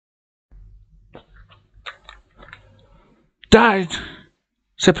Died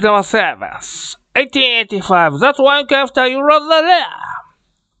September 7th, 1885. That's 1 week after you wrote the letter.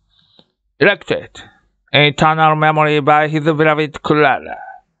 Elected in eternal memory by his beloved Clara.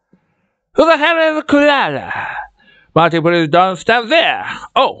 Who the hell is Clara? Marty, please don't stand there.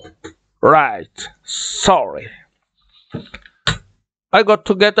 Oh, right. Sorry. I got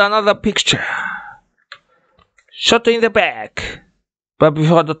to get another picture. Shot in the back, but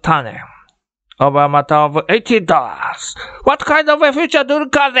before the tunnel. Over a matter of $80. What kind of a future do you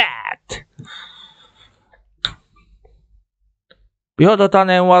call that? Before the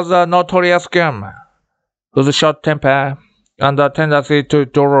tunnel was a notorious gamer whose short temper and a tendency to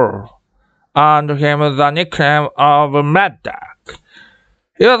draw earned him the nickname of Mad Dog.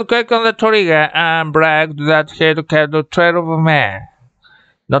 He was quick on the trigger and bragged that he'd killed 12 men,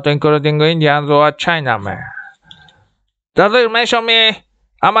 not including Indians or Chinamen. Does it mention me?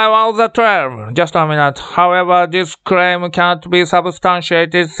 Am I one of the 12? Just a minute. However, this claim can't be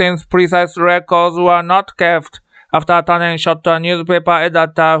substantiated since precise records were not kept after Tannen shot a newspaper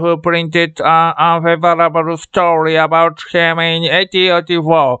editor who printed an unfavorable story about him in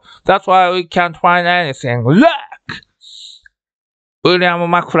 1884. That's why we can't find anything. Look! William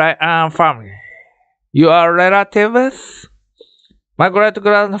McFly and family. You are relatives? My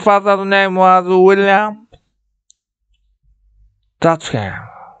great-grandfather's name was William. That's him.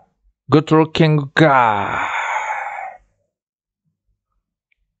 Good-looking guy.